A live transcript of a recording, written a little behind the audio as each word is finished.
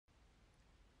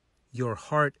Your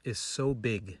Heart is So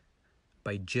Big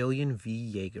by Jillian V.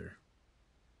 Yeager.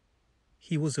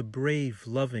 He was a brave,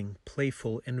 loving,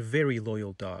 playful, and very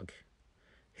loyal dog.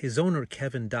 His owner,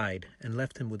 Kevin, died and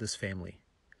left him with his family.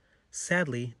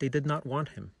 Sadly, they did not want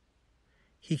him.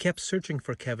 He kept searching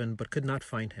for Kevin but could not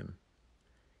find him.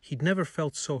 He'd never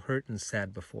felt so hurt and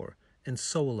sad before, and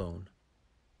so alone.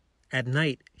 At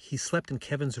night, he slept in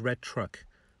Kevin's red truck,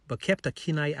 but kept a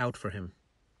keen eye out for him.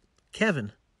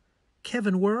 Kevin!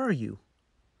 Kevin, where are you?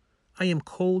 I am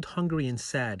cold, hungry, and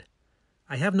sad.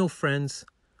 I have no friends,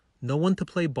 no one to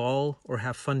play ball or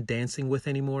have fun dancing with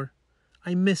anymore.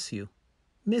 I miss you,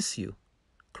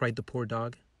 cried the poor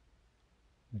dog.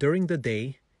 During the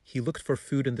day, he looked for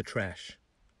food in the trash.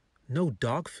 No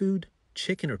dog food,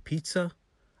 chicken or pizza?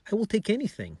 I will take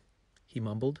anything, he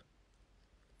mumbled.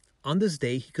 On this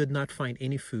day, he could not find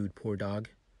any food, poor dog.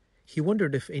 He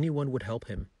wondered if anyone would help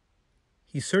him.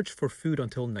 He searched for food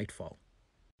until nightfall.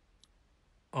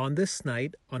 On this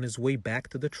night, on his way back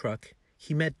to the truck,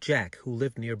 he met Jack, who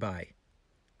lived nearby.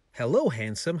 "Hello,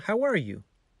 handsome. How are you?"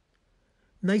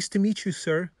 "Nice to meet you,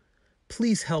 sir.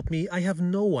 Please help me. I have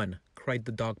no one," cried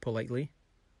the dog politely.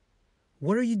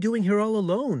 "What are you doing here all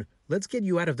alone? Let's get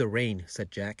you out of the rain,"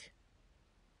 said Jack.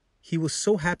 He was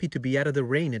so happy to be out of the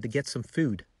rain and to get some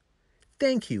food.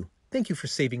 Thank you for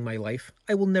saving my life.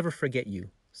 I will never forget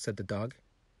you," said the dog.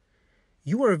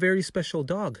 "You are a very special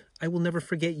dog. I will never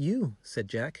forget you," said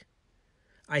Jack.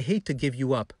 "I hate to give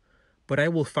you up, but I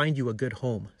will find you a good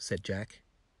home," said Jack.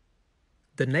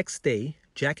 The next day,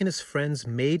 Jack and his friends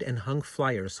made and hung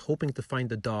flyers hoping to find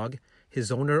the dog,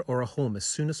 his owner, or a home as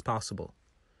soon as possible.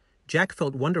 Jack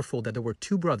felt wonderful that there were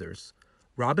two brothers,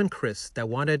 Rob and Chris, that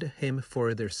wanted him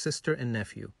for their sister and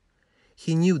nephew.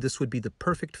 He knew this would be the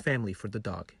perfect family for the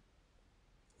dog.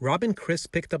 Rob and Chris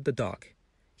picked up the dog.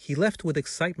 He left with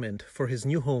excitement for his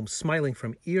new home, smiling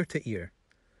from ear to ear.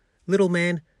 "Little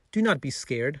man, do not be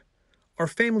scared. Our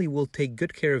family will take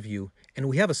good care of you, and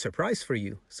we have a surprise for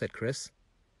you," said Chris.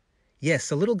 "Yes,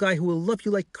 a little guy who will love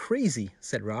you like crazy,"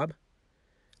 said Rob.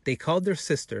 They called their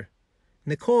sister.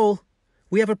 "Nicole,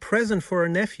 we have a present for our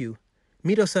nephew.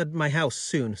 Meet us at my house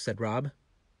soon," said Rob.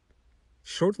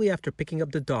 Shortly after picking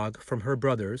up the dog from her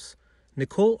brothers,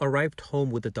 Nicole arrived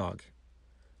home with the dog.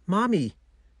 "Mommy,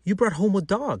 you brought home a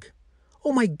dog.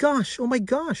 Oh my gosh,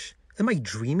 am I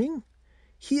dreaming?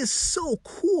 He is so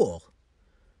cool.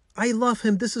 I love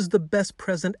him. This is the best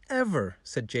present ever,"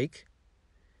 said Jake.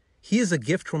 "He is a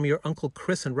gift from your Uncle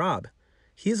Chris and Rob.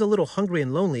 He is a little hungry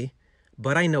and lonely,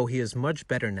 but I know he is much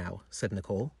better now," said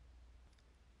Nicole.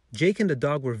 Jake and the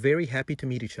dog were very happy to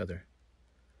meet each other.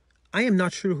 "I am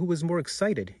not sure who was more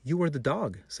excited, you or the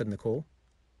dog," said Nicole.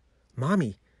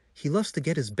 "Mommy, he loves to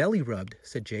get his belly rubbed,"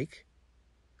 said Jake.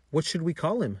 "What should we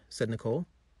call him?" said Nicole.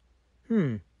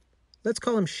 Let's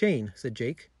call him Shane," said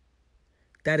Jake.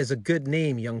 "That is a good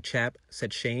name, young chap,"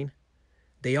 said Shane.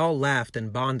 They all laughed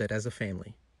and bonded as a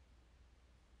family.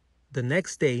 The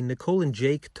next day, Nicole and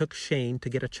Jake took Shane to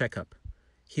get a checkup.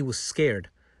 He was scared,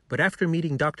 but after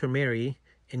meeting Dr. Mary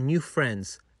and new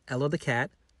friends, Ella the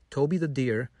cat, Toby the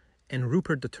deer, and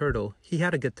Rupert the turtle, he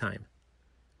had a good time.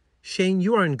 "Shane,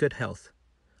 you are in good health.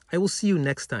 I will see you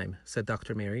next time," said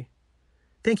Dr. Mary.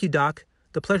 "Thank you, Doc.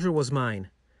 The pleasure was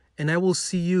mine. And I will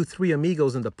see you three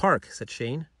amigos in the park," said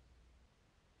Shane.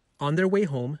 On their way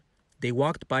home, they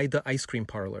walked by the ice cream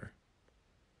parlor.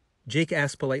 Jake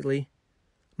asked politely,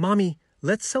 "Mommy,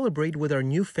 let's celebrate with our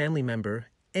new family member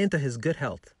and to his good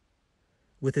health."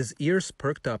 With his ears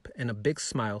perked up and a big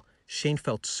smile, Shane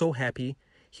felt so happy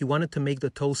he wanted to make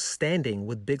the toast standing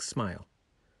with big smile.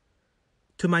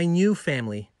 "To my new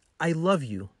family, I love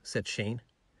you," said Shane.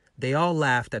 They all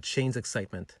laughed at Shane's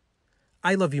excitement.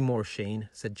 "I love you more, Shane,"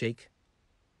 said Jake.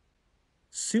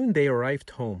 Soon they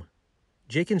arrived home.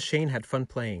 Jake and Shane had fun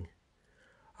playing.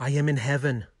 "I am in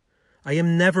heaven. I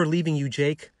am never leaving you,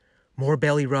 Jake. More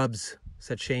belly rubs,"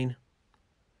 said Shane.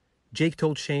 Jake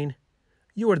told Shane,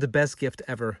 "You are the best gift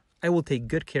ever. I will take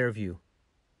good care of you."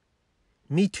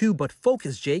 "Me too, but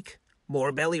focus, Jake.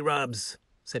 More belly rubs,"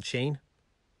 said Shane.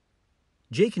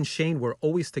 Jake and Shane were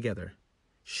always together.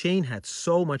 Shane had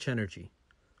so much energy.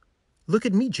 "Look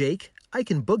at me, Jake. I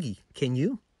can boogie. Can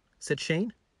you?" said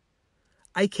Shane.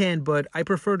 "I can, but I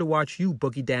prefer to watch you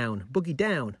boogie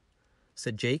down,"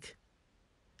 said Jake.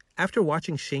 After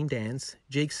watching Shane dance,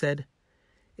 Jake said,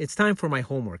 "It's time for my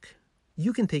homework.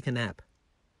 You can take a nap."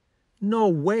 "No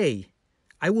way.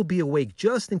 I will be awake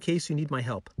just in case you need my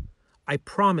help. I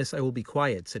promise I will be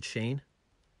quiet," said Shane.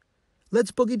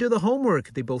 "Let's boogie to the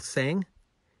homework," they both sang.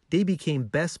 They became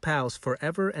best pals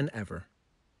forever and ever.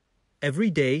 Every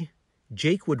day,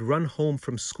 Jake would run home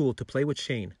from school to play with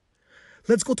Shane.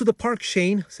 "Let's go to the park,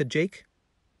 Shane," said Jake.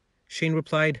 Shane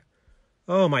replied,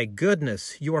 "Oh my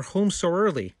goodness, you are home so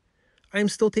early. I am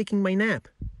still taking my nap.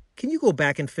 Can you go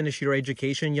back and finish your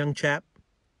education, young chap?"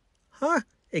 "Huh?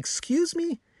 Excuse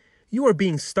me? You are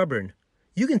being stubborn.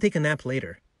 You can take a nap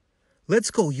later.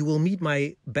 Let's go. You will meet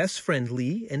my best friend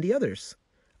Lee and the others.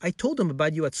 I told them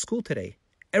about you at school today.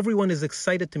 Everyone is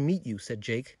excited to meet you," said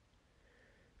Jake.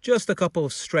 "Just a couple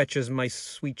of stretches, my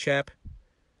sweet chap.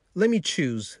 Let me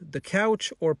choose, the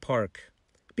couch or park.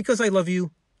 Because I love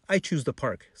you, I choose the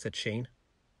park," said Shane.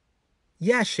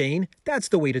 "Yeah, Shane, that's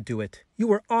the way to do it. You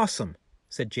were awesome,"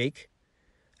 said Jake.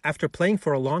 After playing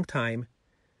for a long time,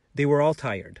 they were all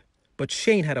tired, but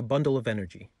Shane had a bundle of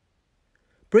energy.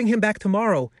 "Bring him back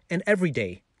tomorrow and every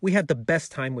day. We had the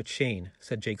best time with Shane,"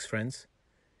 said Jake's friends.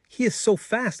 "He is so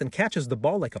fast and catches the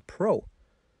ball like a pro.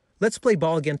 Let's play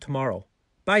ball again tomorrow.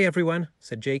 Bye, everyone,"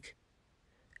 said Jake.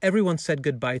 Everyone said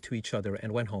goodbye to each other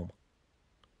and went home.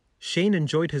 Shane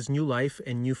enjoyed his new life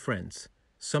and new friends.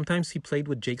 Sometimes he played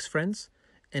with Jake's friends,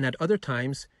 and at other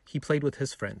times he played with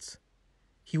his friends.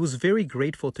 He was very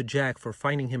grateful to Jack for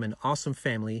finding him an awesome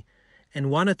family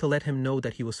and wanted to let him know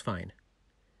that he was fine.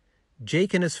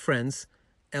 Jake and his friends,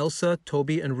 Elsa,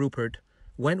 Toby, and Rupert,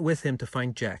 went with him to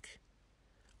find Jack.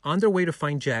 On their way to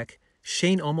find Jack,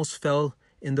 Shane almost fell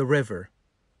in the river.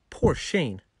 Poor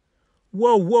Shane.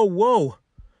 "Whoa, whoa, whoa!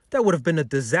 That would have been a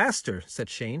disaster," said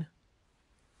Shane.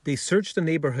 They searched the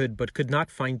neighborhood but could not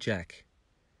find Jack.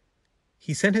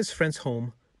 He sent his friends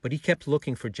home, but he kept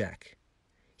looking for Jack.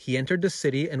 He entered the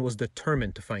city and was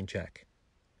determined to find Jack.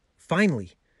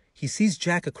 Finally, he sees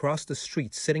Jack across the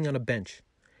street sitting on a bench.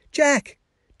 "Jack!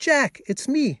 Jack, it's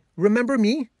me! Remember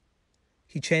me?"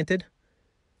 he chanted.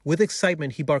 With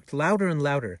excitement, he barked louder and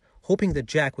louder, hoping that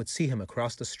Jack would see him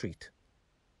across the street.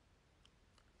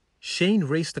 Shane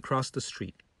raced across the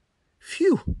street.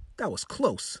 "Phew, that was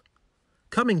close.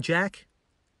 Coming, Jack."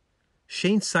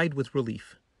 Shane sighed with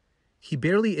relief. He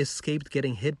barely escaped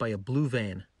getting hit by a blue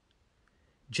van.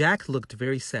 Jack looked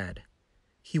very sad.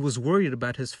 He was worried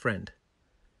about his friend.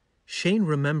 Shane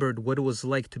remembered what it was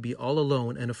like to be all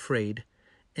alone and afraid,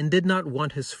 and did not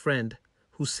want his friend,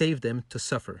 who saved him, to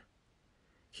suffer.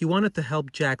 He wanted to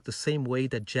help Jack the same way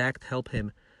that Jack helped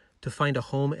him to find a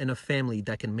home and a family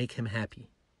that can make him happy.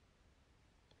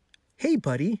 "Hey,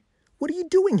 buddy, what are you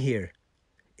doing here?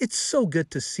 It's so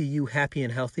good to see you happy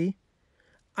and healthy."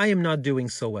 "I am not doing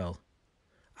so well.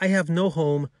 I have no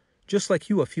home, just like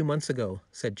you a few months ago,"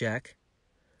 said Jack.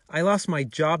 "I lost my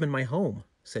job and my home,"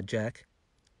 said Jack.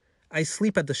 "I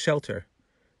sleep at the shelter.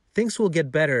 Things will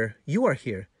get better. You are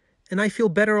here, and I feel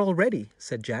better already,"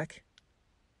 said Jack.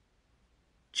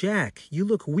 "Jack, you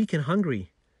look weak and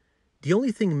hungry. The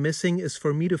only thing missing is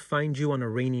for me to find you on a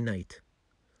rainy night."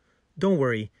 "Don't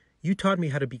worry, you taught me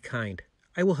how to be kind.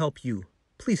 I will help you.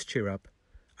 Please cheer up.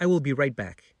 I will be right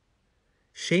back."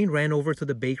 Shane ran over to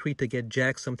the bakery to get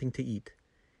Jack something to eat.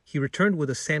 He returned with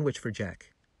a sandwich for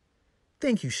Jack.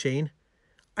 "Thank you, Shane.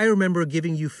 I remember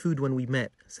giving you food when we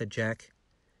met," said Jack.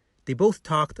 They both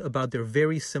talked about their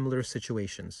very similar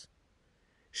situations.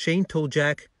 Shane told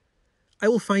Jack, "I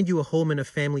will find you a home and a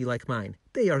family like mine.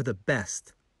 They are the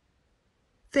best."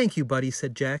 "Thank you, buddy,"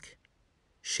 said Jack.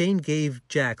 Shane gave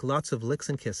Jack lots of licks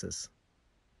and kisses.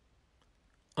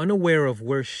 Unaware of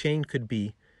where Shane could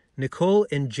be, Nicole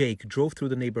and Jake drove through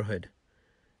the neighborhood.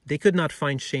 They could not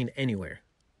find Shane anywhere.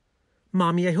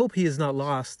 "Mommy, I hope he is not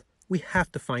lost. We have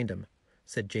to find him,"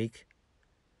 said Jake.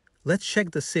 "Let's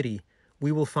check the city.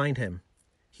 We will find him.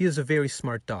 He is a very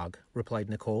smart dog," replied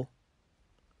Nicole.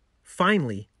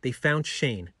 Finally, they found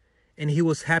Shane, and he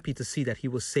was happy to see that he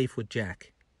was safe with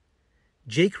Jack.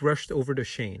 Jake rushed over to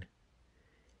Shane.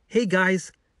 "Hey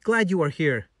guys, glad you are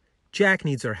here. Jack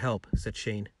needs our help," said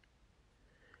Shane.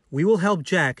 "We will help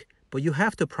Jack, but you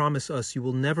have to promise us you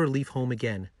will never leave home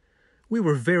again. We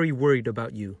were very worried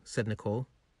about you," said Nicole.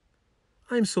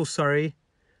 "I'm so sorry,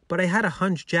 but I had a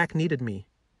hunch Jack needed me.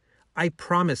 I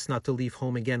promise not to leave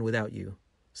home again without you,"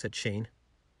 said Shane.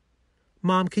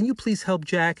 "Mom, can you please help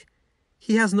Jack?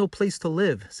 He has no place to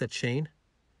live," said Shane.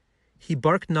 He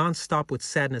barked nonstop with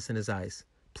sadness in his eyes.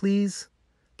 "Please,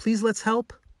 please let's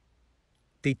help."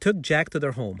 They took Jack to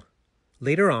their home.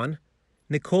 Later on,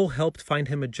 Nicole helped find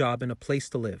him a job and a place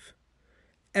to live.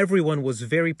 Everyone was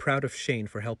very proud of Shane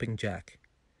for helping Jack.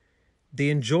 They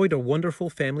enjoyed a wonderful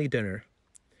family dinner.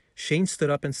 Shane stood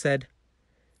up and said,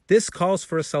 "This calls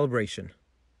for a celebration."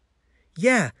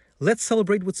 "Yeah, let's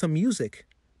celebrate with some music.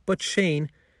 But Shane,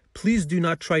 please do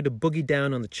not try to boogie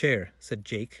down on the chair," said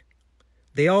Jake.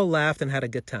 They all laughed and had a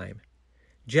good time.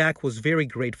 Jack was very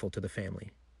grateful to the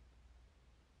family.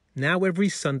 Now every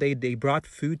Sunday they brought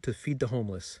food to feed the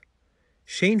homeless.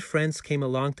 Shane's friends came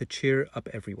along to cheer up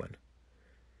everyone.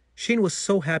 Shane was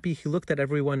so happy he looked at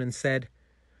everyone and said,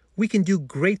 "We can do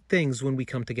great things when we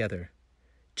come together.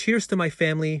 Cheers to my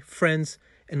family, friends,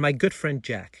 and my good friend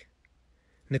Jack."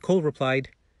 Nicole replied,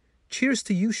 "Cheers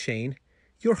to you, Shane.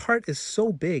 Your heart is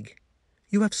so big.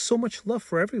 You have so much love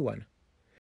for everyone."